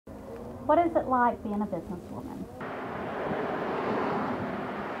What is it like being a businesswoman?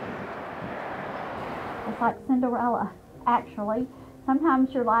 It's like Cinderella, actually.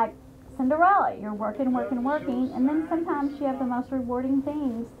 Sometimes you're like Cinderella. You're working, working, working, and then sometimes you have the most rewarding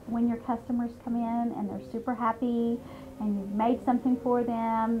things when your customers come in and they're super happy and you've made something for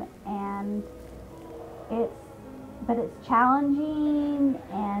them, and it's challenging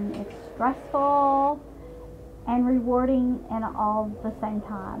and it's stressful and rewarding and all at the same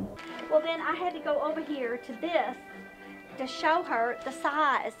time. Well, then I had to go over here to this to show her the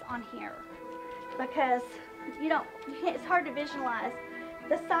size on here, because it's hard to visualize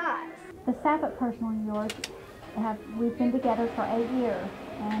the size. The staff at Personally Yours, we've been together for 8 years,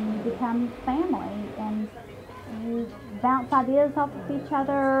 and you become family, and you bounce ideas off of each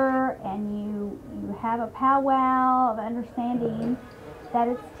other, and you have a powwow of understanding that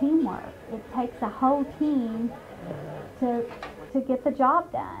it's teamwork. It takes a whole team to get the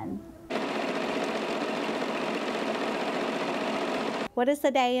job done. What is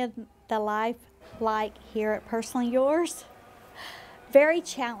a day of the life like here at Personally Yours? Very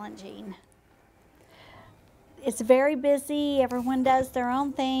challenging. It's very busy. Everyone does their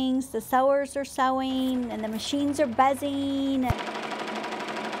own things. The sewers are sewing and the machines are buzzing.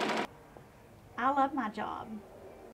 I love my job.